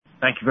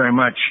Thank you very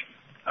much.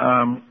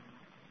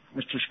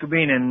 Mr.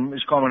 Skubin and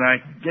Ms. Coleman, I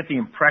get the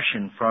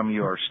impression from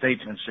your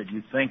statements that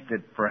you think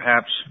that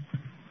perhaps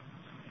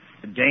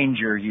the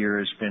danger here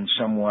has been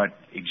somewhat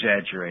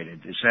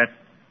exaggerated. Is that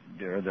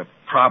the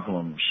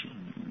problems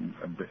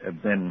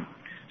have been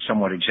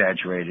somewhat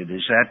exaggerated?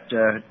 Is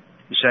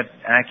that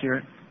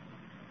accurate?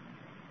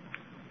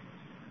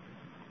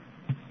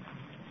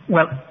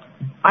 Well,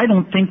 I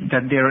don't think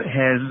that there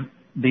has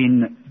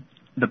been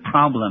the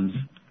problems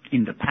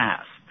in the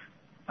past.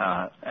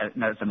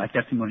 As my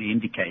testimony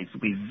indicates,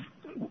 we've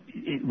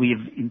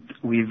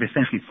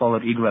essentially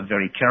followed IGRA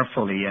very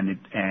carefully, and it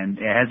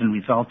hasn't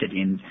resulted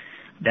in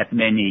that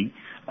many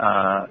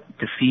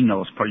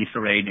casinos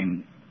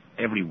proliferating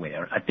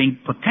everywhere. I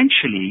think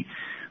potentially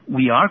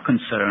we are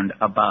concerned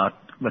about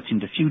what's in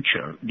the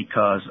future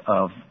because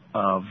of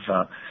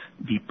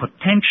the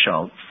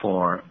potential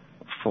for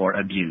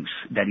abuse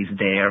that is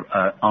there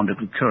under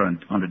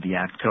the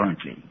Act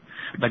currently.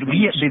 But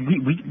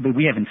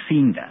we haven't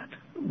seen that.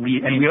 As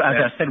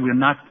I said, we're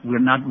not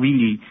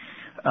really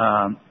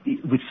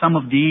with some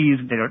of these.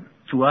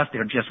 To us,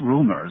 they're just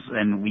rumors,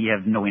 and we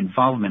have no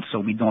involvement, so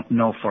we don't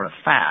know for a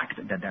fact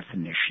that that's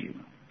an issue.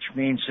 Which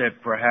means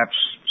that perhaps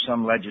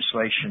some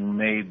legislation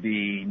may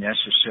be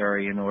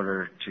necessary in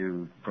order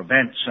to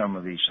prevent some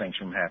of these things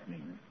from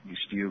happening.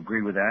 Do you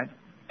agree with that?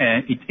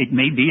 It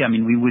may be. I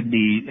mean, we would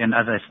be, and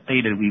as I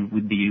stated, we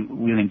would be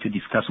willing to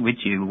discuss with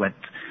you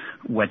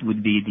what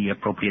would be the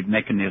appropriate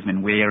mechanism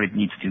and where it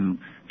needs to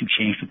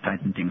change to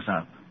tighten things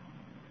up.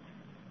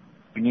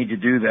 We need to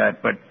do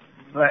that, but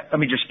let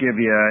me just give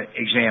you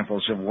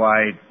examples of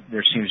why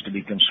there seems to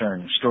be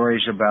concern.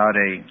 Stories about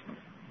a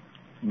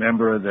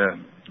member of the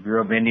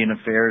Bureau of Indian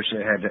Affairs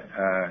that had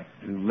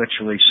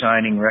literally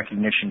signing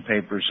recognition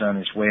papers on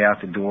his way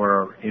out the door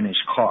or in his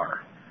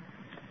car.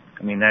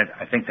 I mean,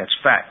 I think that's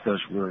fact.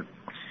 Those were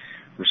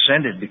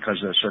rescinded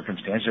because of the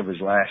circumstance of his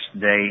last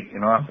day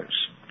in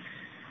office.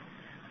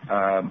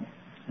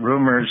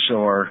 Rumors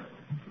or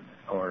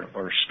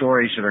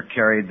stories that are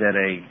carried that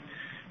a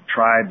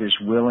tribe is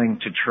willing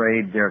to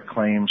trade their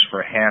claims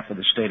for half of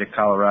the state of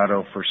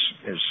Colorado for,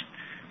 as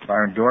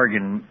Byron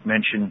Dorgan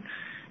mentioned,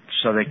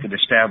 so they could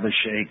establish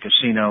a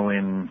casino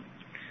in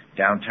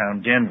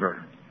downtown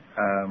Denver.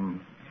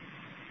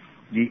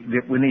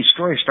 When these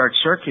stories start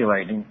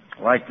circulating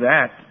like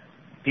that,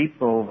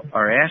 people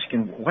are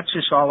asking, what's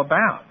this all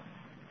about?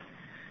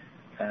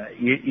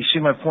 You see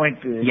my point?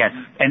 Yes,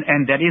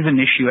 and that is an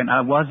issue. And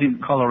I was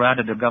in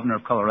Colorado. The governor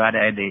of Colorado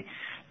had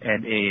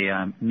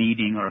a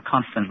meeting or a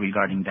conference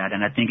regarding that,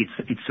 and I think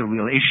it's a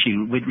real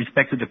issue. With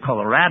respect to the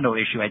Colorado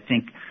issue, I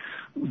think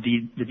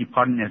the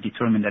department has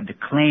determined that the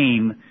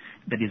claim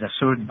that is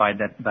asserted by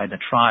the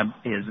tribe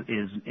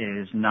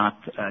is not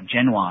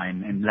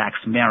genuine and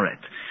lacks merit.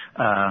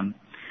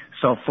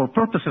 So for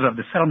purposes of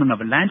the settlement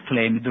of a land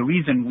claim, the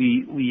reason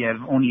we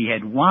have only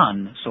had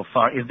one so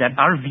far is that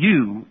our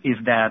view is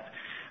that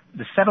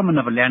the settlement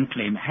of a land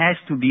claim has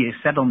to be a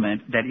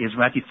settlement that is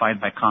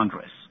ratified by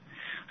Congress.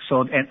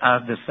 So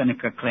as the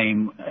Seneca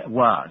claim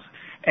was.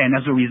 And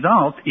as a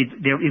result,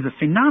 there is a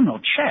phenomenal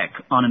check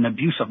on an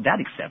abuse of that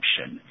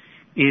exception.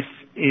 If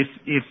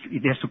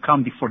it has to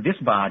come before this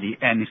body,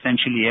 and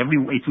essentially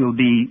it will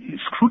be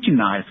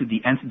scrutinized to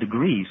the nth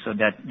degree, so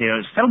that their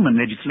settlement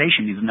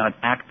legislation is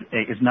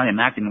not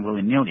enacted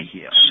willy-nilly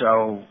here.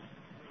 So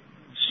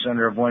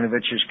Senator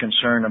Voinovich is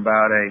concerned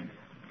about a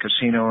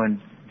casino in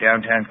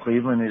downtown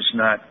Cleveland his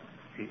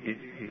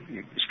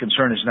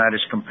concern is not as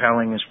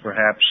compelling as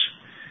perhaps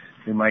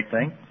we might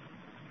think.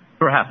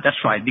 Perhaps that's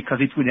right, because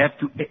it would have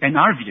to, in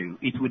our view,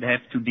 there would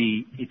have to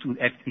be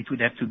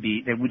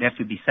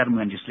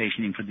settlement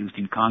legislation introduced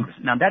in Congress.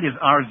 Now that is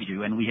our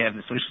view, and we have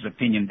a solicitor's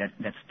opinion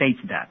that states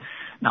that.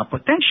 Now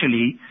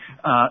potentially,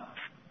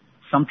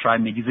 some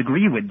tribe may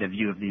disagree with the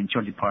view of the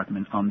Interior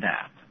Department on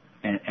that,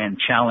 and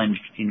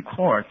challenge in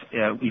court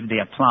if they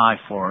apply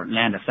for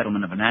a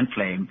settlement of a land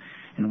claim,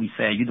 and we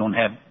say you don't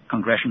have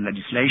congressional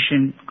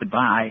legislation,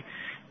 goodbye,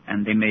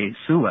 and they may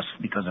sue us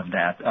because of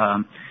that.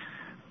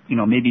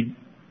 Maybe.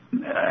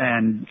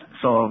 And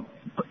so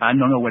I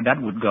don't know where that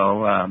would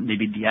go.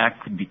 Maybe the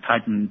Act could be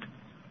tightened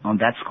on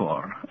that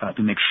score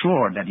to make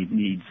sure that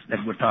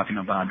we're talking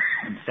about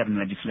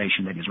settlement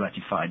legislation that is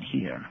ratified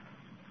here.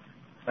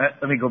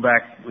 Let me go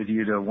back with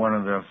you to one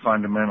of the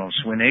fundamentals.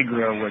 When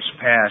IGRA was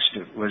passed,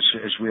 it was,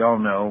 as we all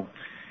know,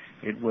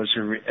 it was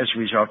as a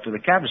result of the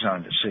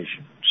Cabazon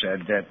decision. It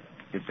said that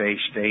if a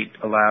state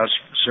allows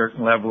a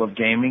certain level of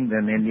gaming,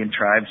 then Indian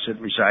tribes that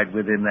reside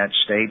within that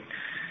state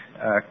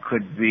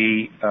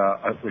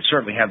would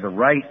certainly have the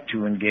right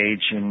to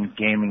engage in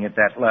gaming at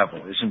that level.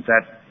 Isn't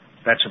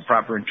that's a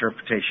proper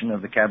interpretation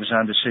of the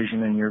Cabazon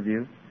decision in your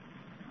view?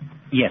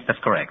 Yes, that's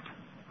correct.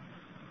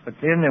 But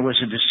then there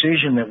was a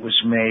decision that was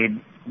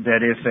made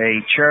that if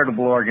a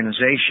charitable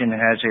organization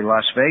has a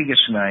Las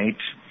Vegas night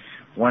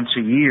once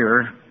a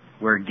year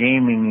where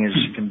gaming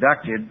is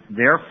conducted,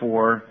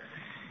 therefore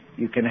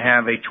you can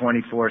have a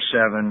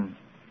 24/7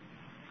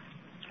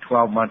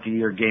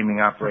 12-month-a-year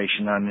gaming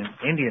operation on an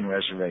Indian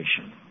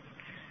reservation.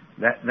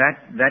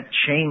 That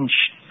changed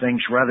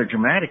things rather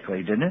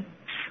dramatically, didn't it?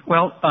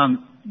 Well,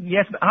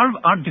 yes,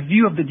 the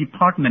view of the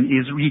department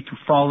is really to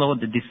follow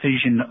the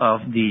decision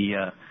of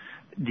the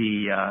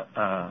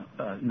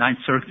Ninth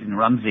Circuit in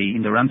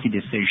the Rumsey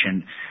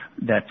decision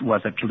that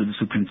was appealed to the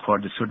Supreme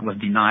Court. The cert was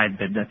denied,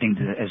 but I think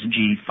the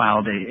SG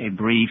filed a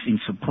brief in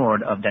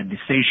support of that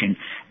decision.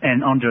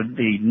 And under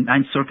the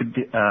Ninth Circuit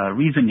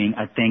reasoning,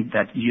 I think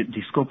that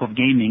the scope of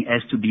gaming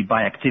has to be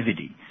by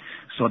activity,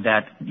 so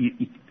that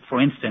for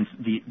instance,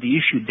 the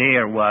issue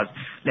there was,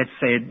 let's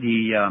say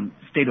the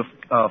state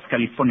of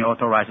California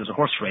authorizes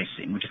horse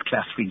racing, which is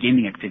Class 3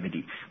 gaming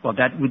activity. Well,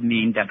 that would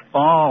mean that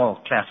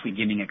all Class 3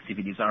 gaming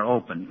activities are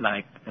open,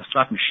 like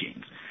slot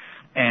machines.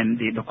 And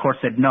the court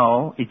said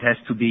no, it has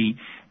to be,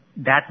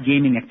 that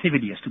gaming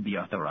activity has to be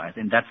authorized,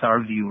 and that's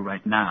our view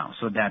right now.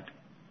 So that.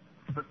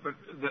 But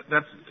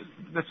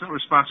that's not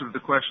responsive to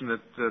the question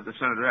that the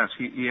senator asked.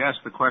 He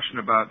asked the question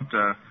about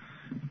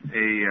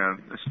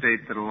a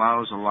state that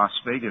allows a Las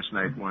Vegas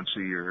night once a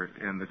year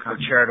and for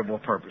charitable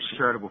purposes.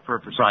 Charitable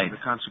purposes. Right. And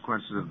the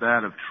consequences of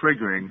that, of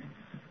triggering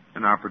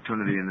an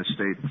opportunity in the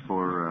state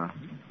for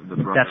the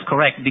brother. That's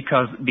correct,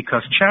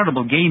 because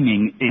charitable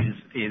gaming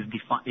is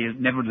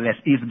nevertheless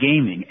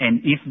gaming, and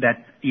if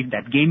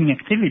that gaming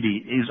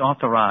activity is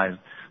authorized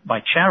by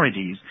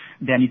charities,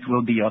 then it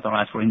will be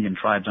authorized for Indian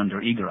tribes under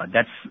IGRA.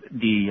 That's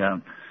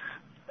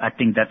I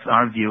think that's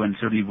our view, and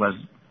certainly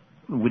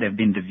would have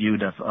been the view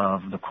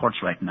of the courts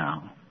right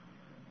now.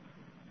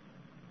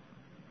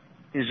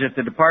 Is it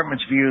the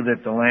department's view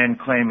that the land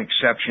claim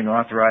exception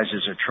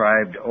authorizes a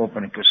tribe to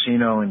open a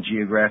casino in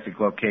geographic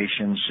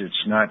locations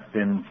it's not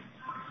been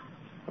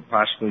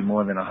possibly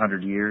more than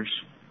 100 years?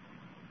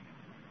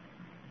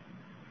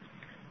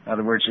 In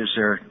other words,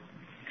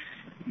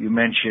 you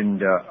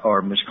mentioned,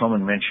 or Ms.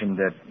 Coleman mentioned,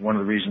 that one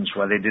of the reasons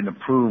why they didn't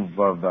approve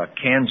of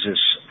Kansas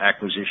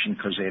acquisition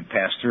because they had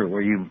passed through,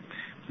 or you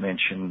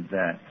mentioned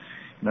that.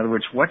 In other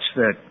words, what's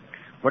the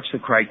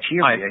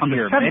criteria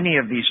here? Many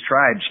of these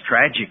tribes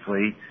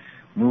tragically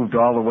moved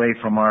all the way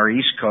from our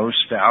east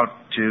coast out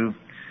to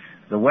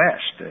the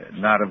west,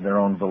 not of their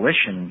own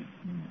volition,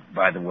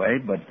 by the way,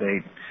 but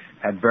they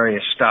had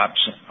various stops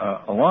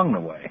along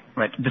the way.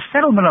 Right. The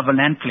settlement of a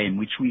land claim,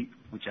 which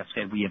I've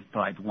said we have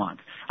applied once.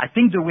 I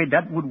think the way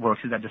that would work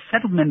is that the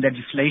settlement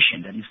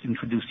legislation that is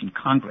introduced in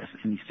Congress,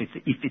 and if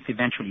it's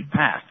eventually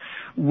passed,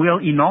 will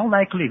in all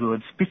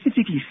likelihood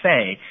specifically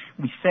say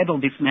we settle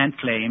this land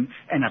claim,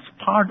 and as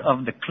part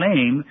of the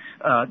claim,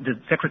 the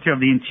Secretary of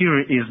the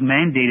Interior is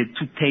mandated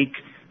to take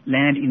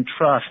land in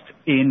trust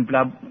in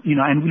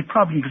and will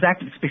probably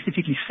exactly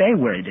specifically say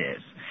where it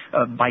is.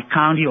 By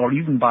county or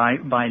even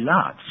by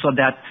lot, so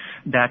that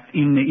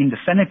in the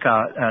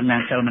Seneca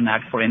Land Settlement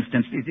Act, for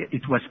instance,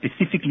 it was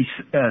specifically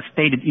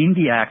stated in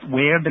the act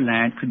where the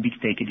land could be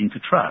taken into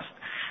trust,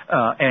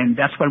 and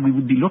that's what we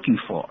would be looking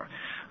for.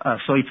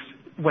 So it's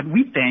what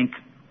we think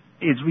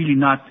is really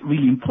not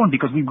really important,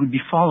 because we would be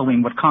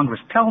following what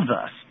Congress tells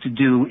us to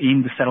do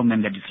in the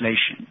settlement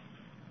legislation.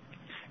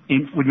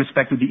 With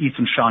respect to the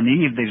Eastern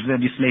Shawnee, if there's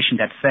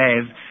legislation that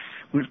says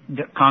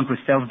Congress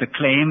sells the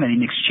claim, and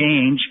in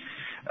exchange,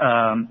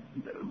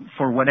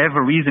 for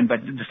whatever reason,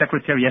 but the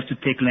Secretary has to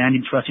take land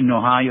in trust in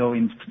Ohio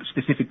in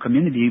specific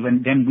community,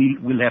 then we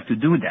will have to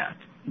do that.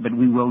 But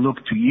we will look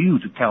to you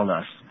to tell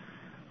us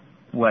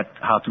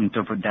how to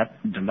interpret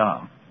the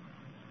law.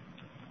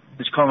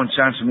 Ms. Coleman,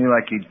 sounds to me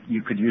like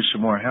you could use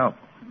some more help.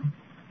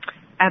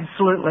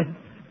 Absolutely.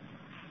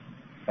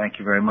 Thank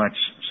you very much,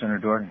 Senator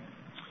Dorgan.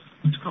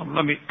 Ms. Coleman,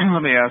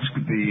 let me ask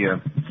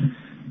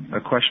a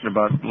question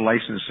about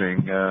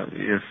licensing.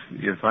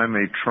 If I'm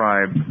a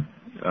tribe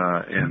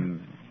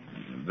and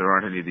there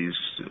aren't any of these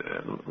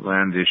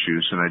land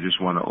issues, and I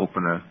just want to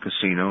open a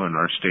casino, and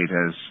our state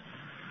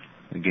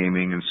has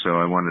gaming, and so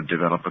I want to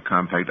develop a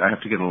compact, I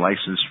have to get a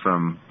license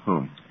from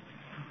whom?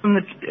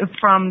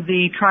 From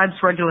the tribe's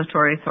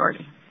regulatory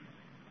authority.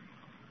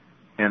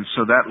 And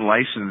so that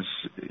license,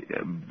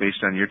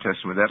 based on your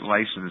testimony, that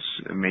license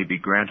may be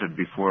granted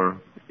before,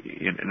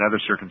 in other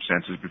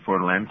circumstances,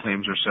 before land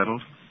claims are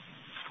settled?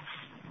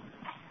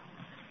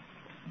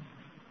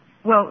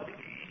 Well,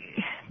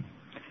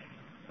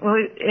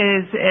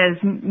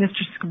 as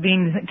Mr.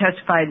 Skabeen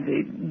testified,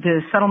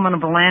 the settlement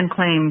of a land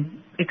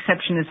claim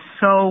exception is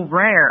so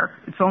rare,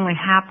 it's only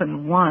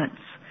happened once,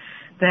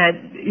 that,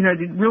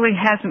 it really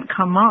hasn't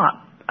come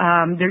up.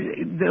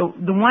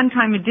 The one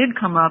time it did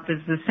come up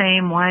is the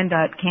same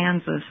Wyandotte,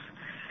 Kansas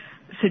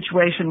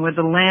situation where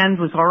the land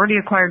was already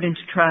acquired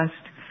into trust,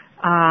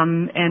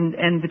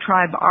 and the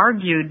tribe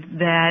argued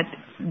that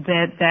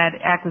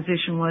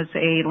acquisition was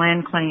a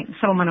land claim,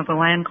 settlement of a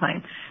land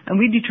claim. And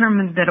we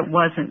determined that it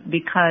wasn't,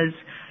 because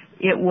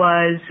it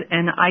was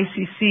an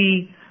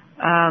ICC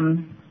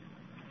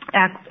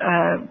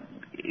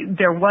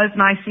there was an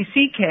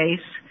ICC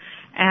case,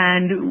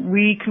 and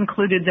we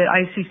concluded that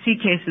ICC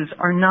cases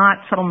are not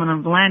settlement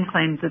of land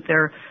claims, that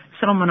they're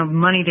settlement of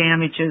money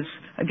damages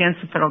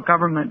against the federal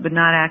government, but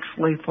not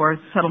actually for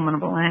settlement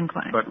of a land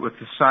claim. But with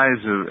the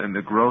size and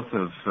the growth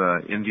of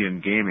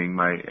Indian gaming,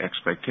 my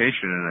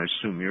expectation, and I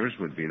assume yours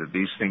would be, that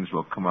these things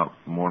will come up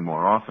more and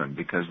more often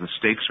because the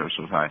stakes are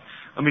so high.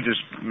 Let me just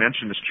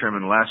mention, Mr.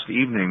 Chairman, last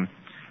evening,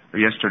 or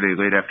yesterday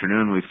late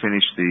afternoon, we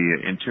finished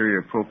the Interior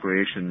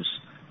Appropriations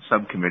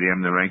Subcommittee.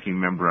 I'm the ranking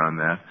member on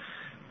that.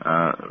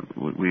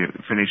 We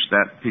finished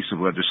that piece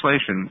of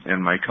legislation,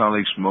 and my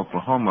colleagues from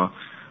Oklahoma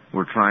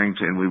were trying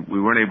to, and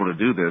we weren't able to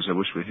do this. I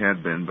wish we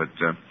had been, but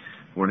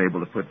weren't able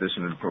to put this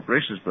in an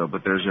appropriations bill.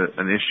 But there's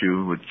an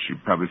issue, which you're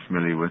probably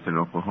familiar with in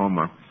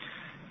Oklahoma,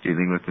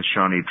 dealing with the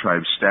Shawnee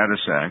Tribe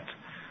Status Act.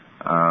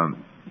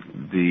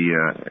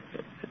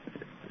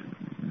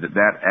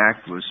 That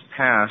act was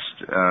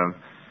passed,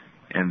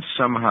 and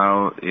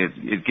somehow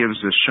it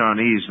gives the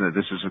Shawnees,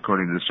 this is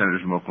according to the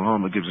senators from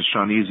Oklahoma, it gives the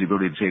Shawnees the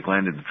ability to take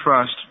land into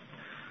trust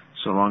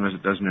so long as it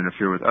doesn't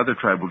interfere with other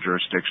tribal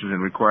jurisdictions, and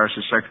requires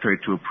the Secretary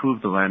to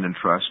approve the land in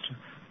trust,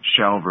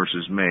 shall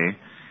versus may.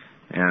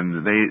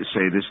 And they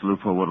say this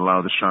loophole would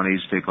allow the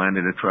Shawnees to take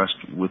land into trust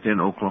within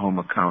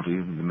Oklahoma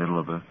County, in the middle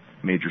of a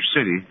major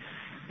city,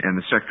 and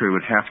the Secretary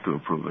would have to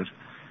approve it.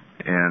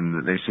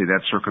 And they say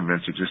that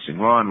circumvents existing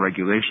law and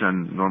regulation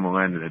on normal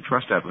land in a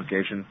trust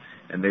application,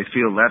 and they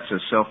feel that's a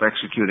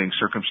self-executing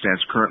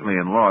circumstance currently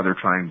in law. They're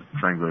trying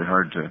very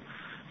hard to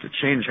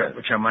change that.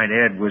 Which I might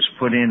add was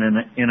put in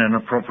an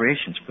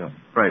appropriations bill.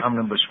 Right.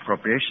 Omnibus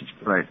appropriations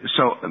bill. Right.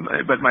 So,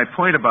 but my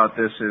point about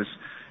this is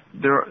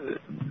there's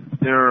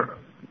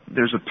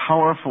a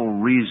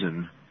powerful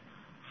reason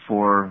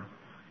for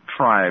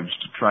tribes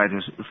to try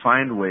to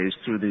find ways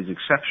through these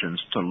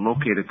exceptions to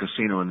locate a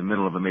casino in the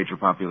middle of a major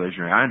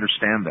population area. I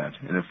understand that.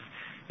 And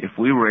if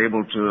we were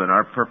able to, and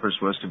our purpose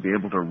was to be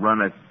able to run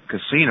a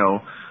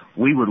casino,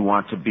 we would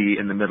want to be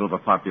in the middle of a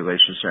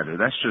population center.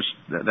 That's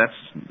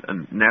a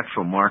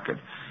natural market.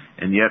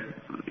 And yet,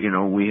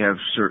 we have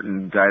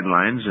certain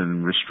guidelines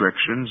and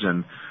restrictions,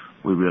 and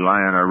we rely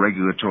on our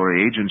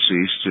regulatory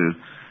agencies to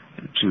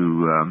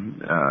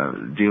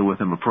deal with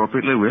them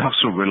appropriately. We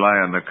also rely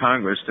on the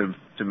Congress to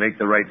make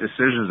the right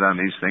decisions on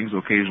these things.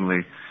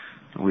 Occasionally,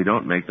 we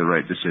don't make the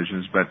right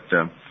decisions, but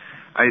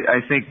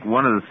I think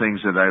one of the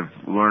things that I've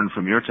learned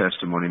from your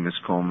testimony, Ms.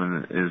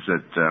 Coleman, is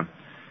that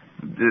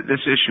this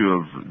issue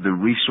of the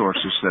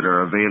resources that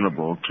are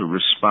available to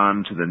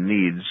respond to the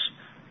needs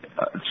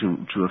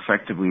to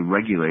effectively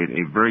regulate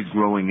a very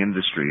growing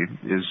industry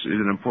is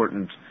an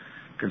important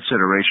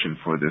consideration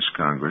for this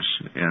Congress,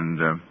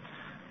 and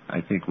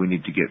I think we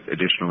need to get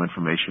additional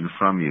information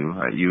from you.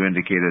 You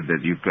indicated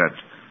that you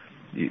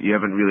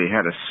haven't really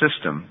had a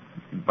system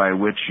by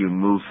which you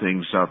move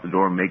things out the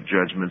door, make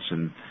judgments,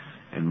 and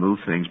move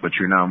things, but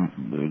you're now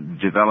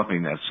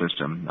developing that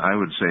system. I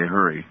would say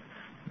hurry,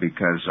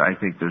 because I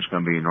think there's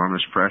going to be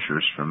enormous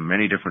pressures from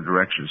many different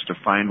directions to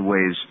find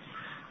ways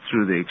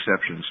through the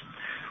exceptions.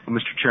 Well,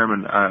 Mr.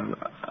 Chairman,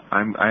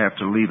 I have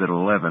to leave at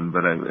 11,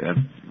 but I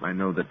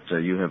know that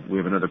we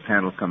have another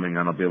panel coming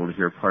on. I'll be able to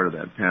hear part of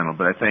that panel.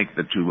 But I thank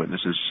the two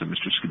witnesses.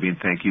 Mr. Skibeen,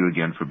 thank you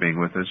again for being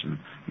with us, and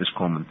Ms.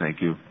 Coleman, thank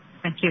you.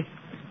 Thank you.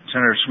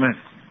 Senator Smith.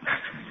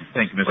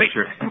 Thank you, Mr.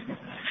 Chair.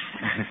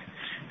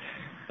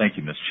 Thank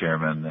you, Mr.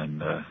 Chairman,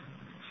 and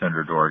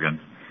Senator Dorgan.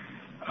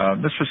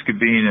 Mr.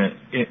 Skibeen,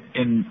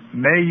 in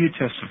May you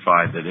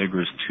testified that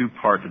IGRA's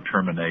two-part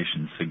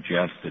determination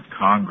suggests that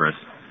Congress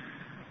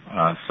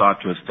sought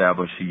to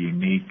establish a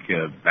unique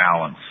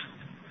balance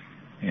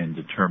in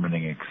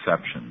determining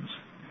exceptions.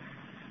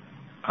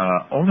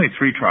 Only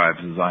 3 tribes,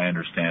 as I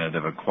understand it,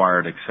 have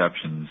acquired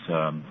exceptions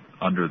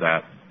under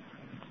that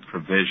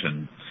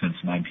provision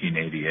since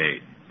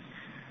 1988.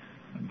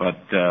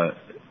 But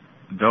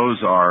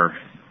those are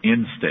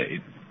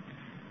in-state,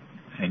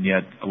 and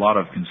yet a lot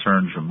of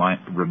concerns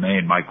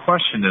remain. My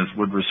question is,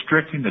 would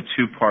restricting the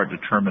two-part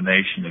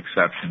determination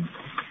exception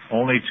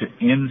only to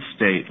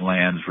in-state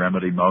lands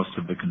remedy most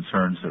of the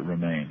concerns that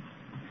remain?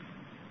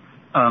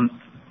 I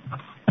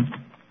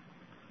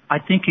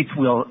think it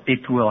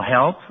will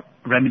help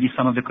remedy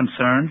some of the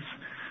concerns.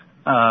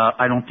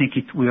 I don't think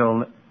it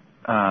will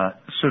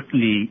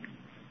certainly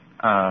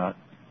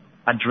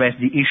address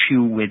the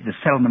issue with the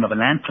settlement of a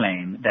land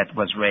claim that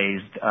was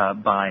raised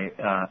by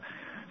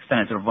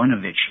Senator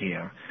Voinovich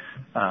here.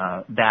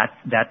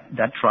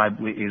 That tribe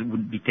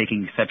would be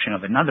taking exception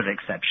of another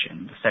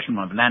exception, the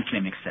settlement of land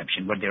claim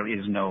exception, where there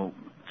is no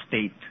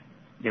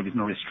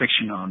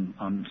restriction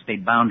on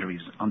state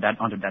boundaries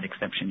under that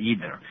exception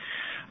either.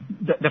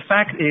 The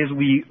fact is,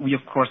 we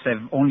of course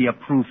have only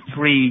approved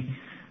three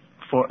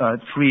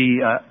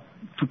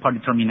two-part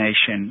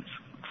determinations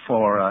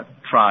for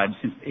tribes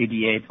since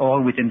 '88,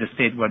 all within the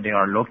state where they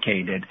are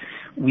located.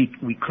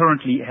 We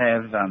currently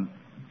have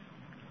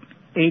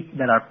 8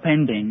 that are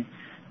pending,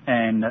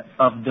 and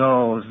of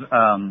those,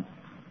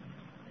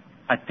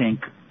 I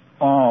think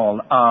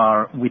all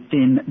are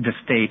within the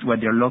state where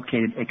they're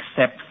located,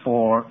 except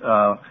for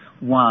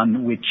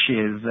one, which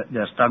is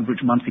the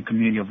Stockbridge Muncie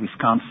Community of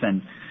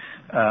Wisconsin.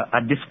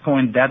 At this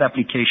point, that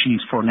application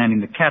is for land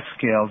in the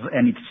Catskills,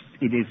 and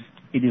it is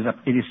it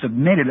is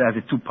submitted as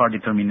a two-part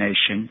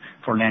determination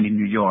for land in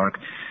New York,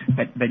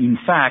 but in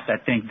fact, I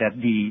think that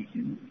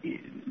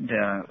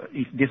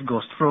if this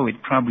goes through,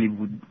 it probably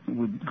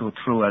would go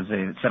through as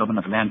a settlement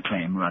of land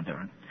claim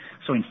rather.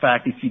 So in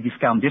fact, if you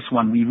discount this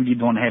one, we really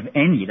don't have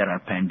any that are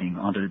pending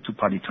under the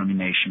two-part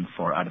determination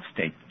for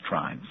out-of-state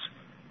tribes.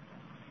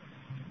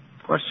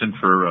 Question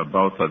for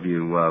both of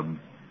you.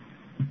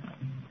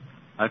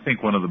 I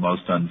think one of the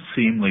most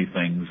unseemly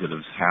things that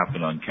has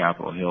happened on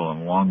Capitol Hill in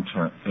a long,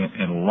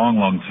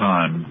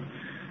 time,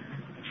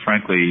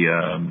 frankly,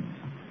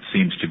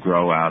 seems to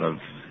grow out of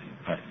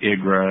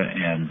IGRA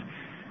and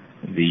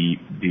the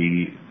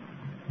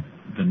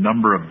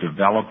number of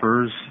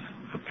developers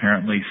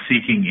apparently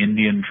seeking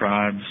Indian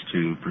tribes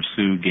to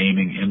pursue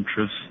gaming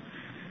interests,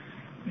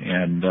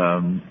 and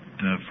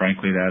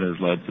frankly, that has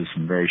led to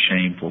some very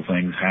shameful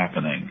things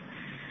happening.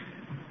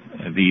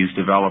 These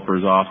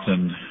developers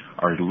often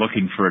are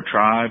looking for a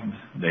tribe.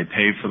 They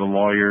pay for the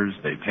lawyers.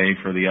 They pay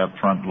for the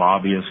upfront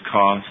lobbyist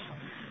costs.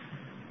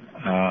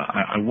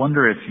 I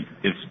wonder if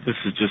this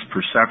is just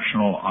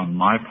perceptual on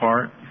my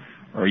part,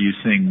 or are you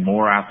seeing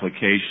more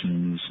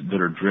applications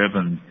that are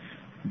driven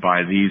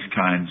by these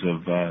kinds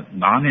of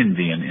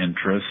non-Indian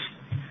interests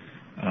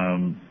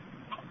on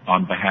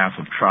behalf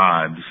of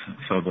tribes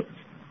so that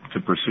to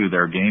pursue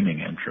their gaming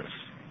interests?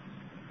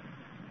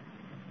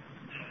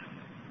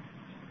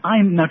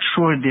 I'm not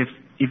sure if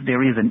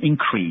there is an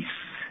increase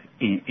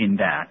in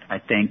that. I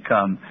think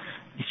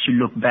if you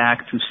look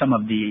back to some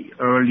of the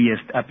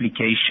earliest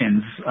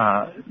applications,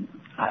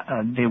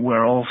 they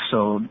were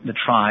also, the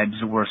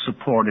tribes were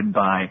supported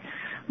by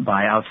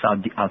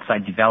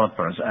outside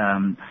developers.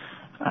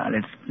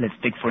 Let's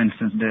take, for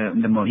instance,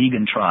 the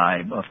Mohegan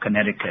tribe of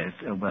Connecticut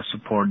was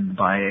supported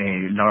by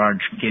a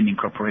large gaming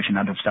corporation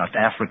out of South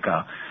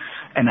Africa,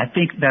 and I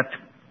think that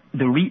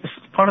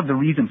part of the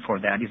reason for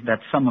that is that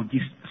some of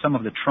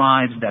the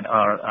tribes that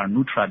are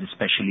new tribes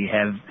especially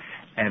have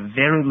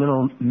very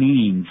little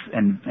means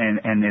and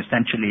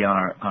essentially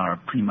are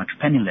pretty much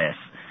penniless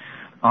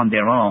on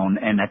their own,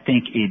 and I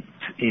think it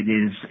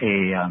is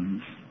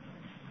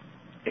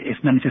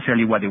it's not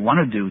necessarily what they want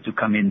to do to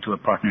come into a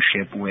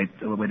partnership with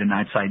an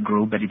outside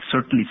group, but it's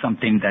certainly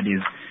something that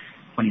is,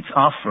 when it's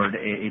offered,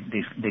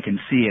 they can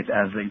see it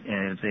as an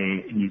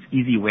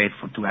easy way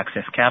to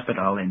access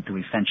capital and to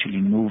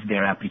essentially move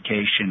their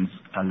applications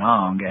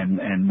along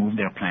and move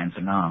their plans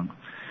along.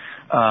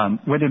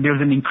 Whether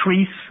there's an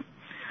increase,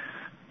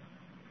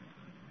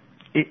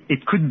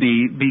 it could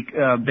be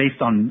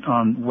based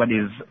on what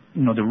is,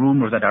 the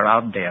rumors that are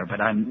out there,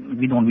 but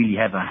we don't really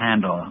have a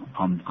handle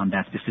on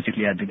that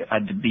specifically at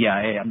the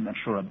BIA. I'm not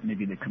sure.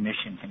 Maybe the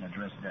commission can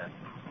address that.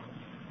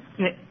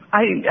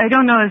 I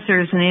don't know if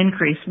there's an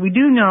increase. We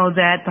do know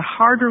that the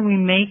harder we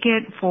make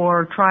it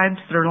for tribes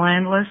that are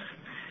landless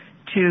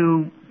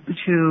to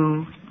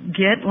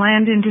get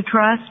land into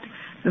trust,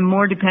 the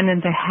more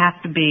dependent they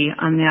have to be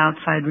on the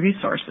outside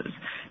resources.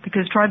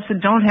 Because tribes that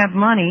don't have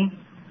money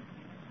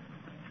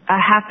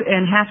have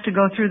to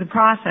go through the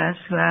process,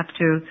 who have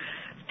to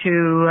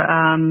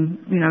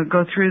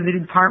go through the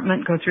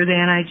department, go through the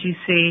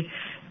NIGC,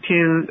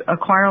 to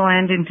acquire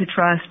land into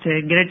trust,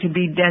 to get it to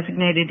be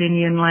designated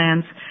Indian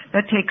lands.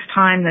 That takes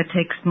time, that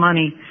takes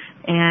money,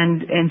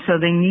 and so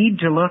they need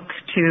to look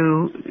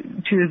to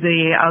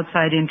the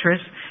outside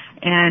interests.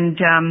 And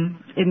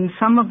in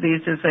some of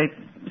these, as I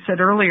said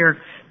earlier,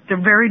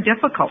 they're very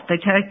difficult. They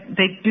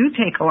do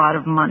take a lot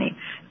of money.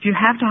 If you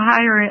have to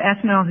hire an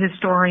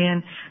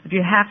ethnohistorian, if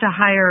you have to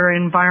hire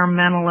an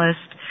environmentalist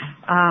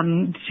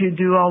to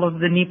do all of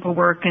the NEPA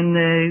work and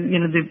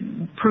the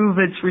prove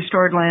it's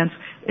restored lands,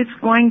 it's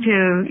going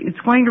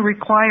to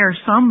require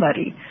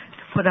somebody to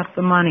put up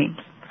the money.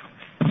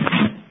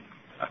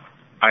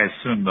 I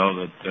assume,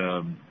 though,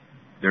 that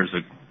there's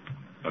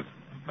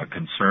a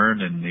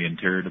concern in the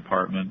Interior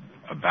Department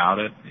about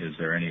it. Is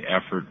there any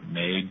effort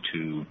made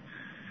to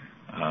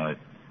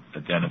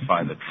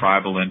identify the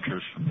tribal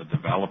interest from the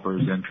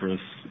developers'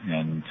 interests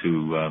and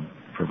to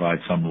provide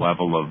some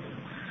level of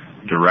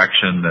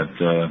direction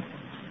that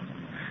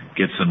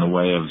gets in the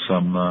way of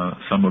some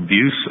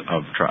abuse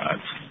of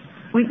tribes?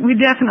 We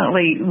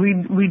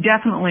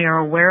definitely are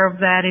aware of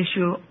that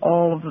issue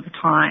all of the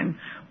time.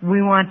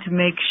 We want to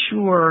make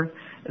sure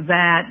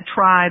that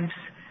tribes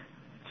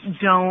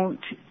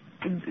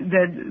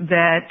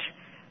that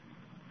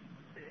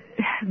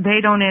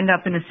they don't end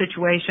up in a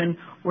situation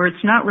where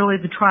it's not really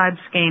the tribes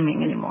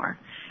gaming anymore.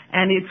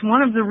 And it's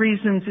one of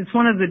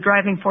the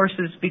driving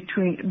forces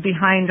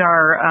behind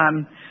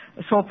our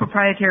sole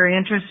proprietary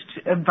interest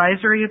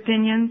advisory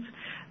opinions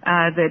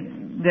that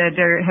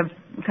have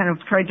kind of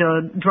tried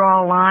to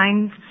draw a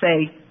line,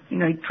 say,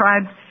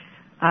 tribes,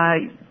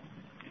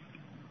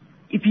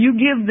 if you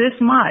give this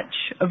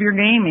much of your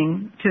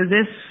gaming to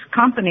this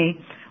company,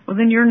 well,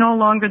 then you're no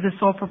longer the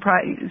sole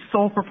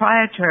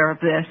proprietor of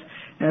this.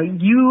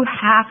 You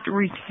have to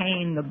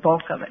retain the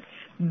bulk of it.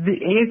 The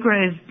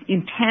IGRA is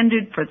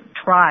intended for the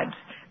tribes.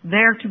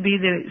 They're to be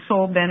the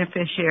sole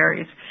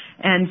beneficiaries.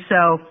 And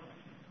so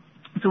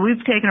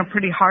we've taken a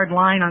pretty hard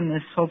line on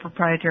this sole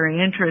proprietary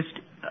interest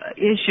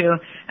issue,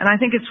 and I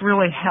think it's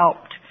really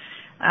helped.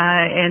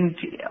 And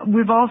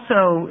we've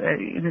also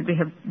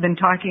have been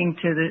talking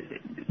to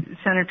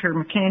Senator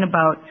McCain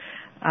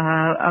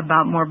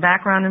about more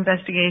background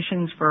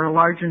investigations for a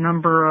larger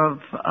number of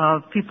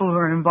people who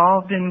are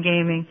involved in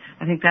gaming.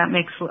 I think that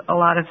makes a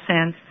lot of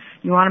sense.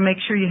 You want to make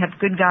sure you have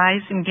good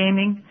guys in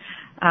gaming.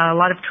 A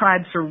lot of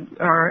tribes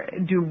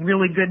do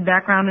really good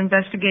background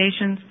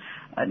investigations.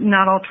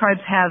 Not all tribes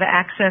have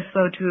access,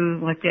 though, to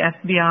like the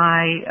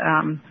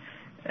FBI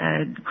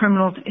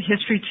criminal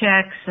history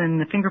checks and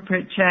the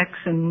fingerprint checks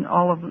and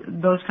all of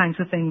those kinds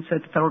of things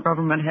that the federal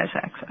government has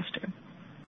access to.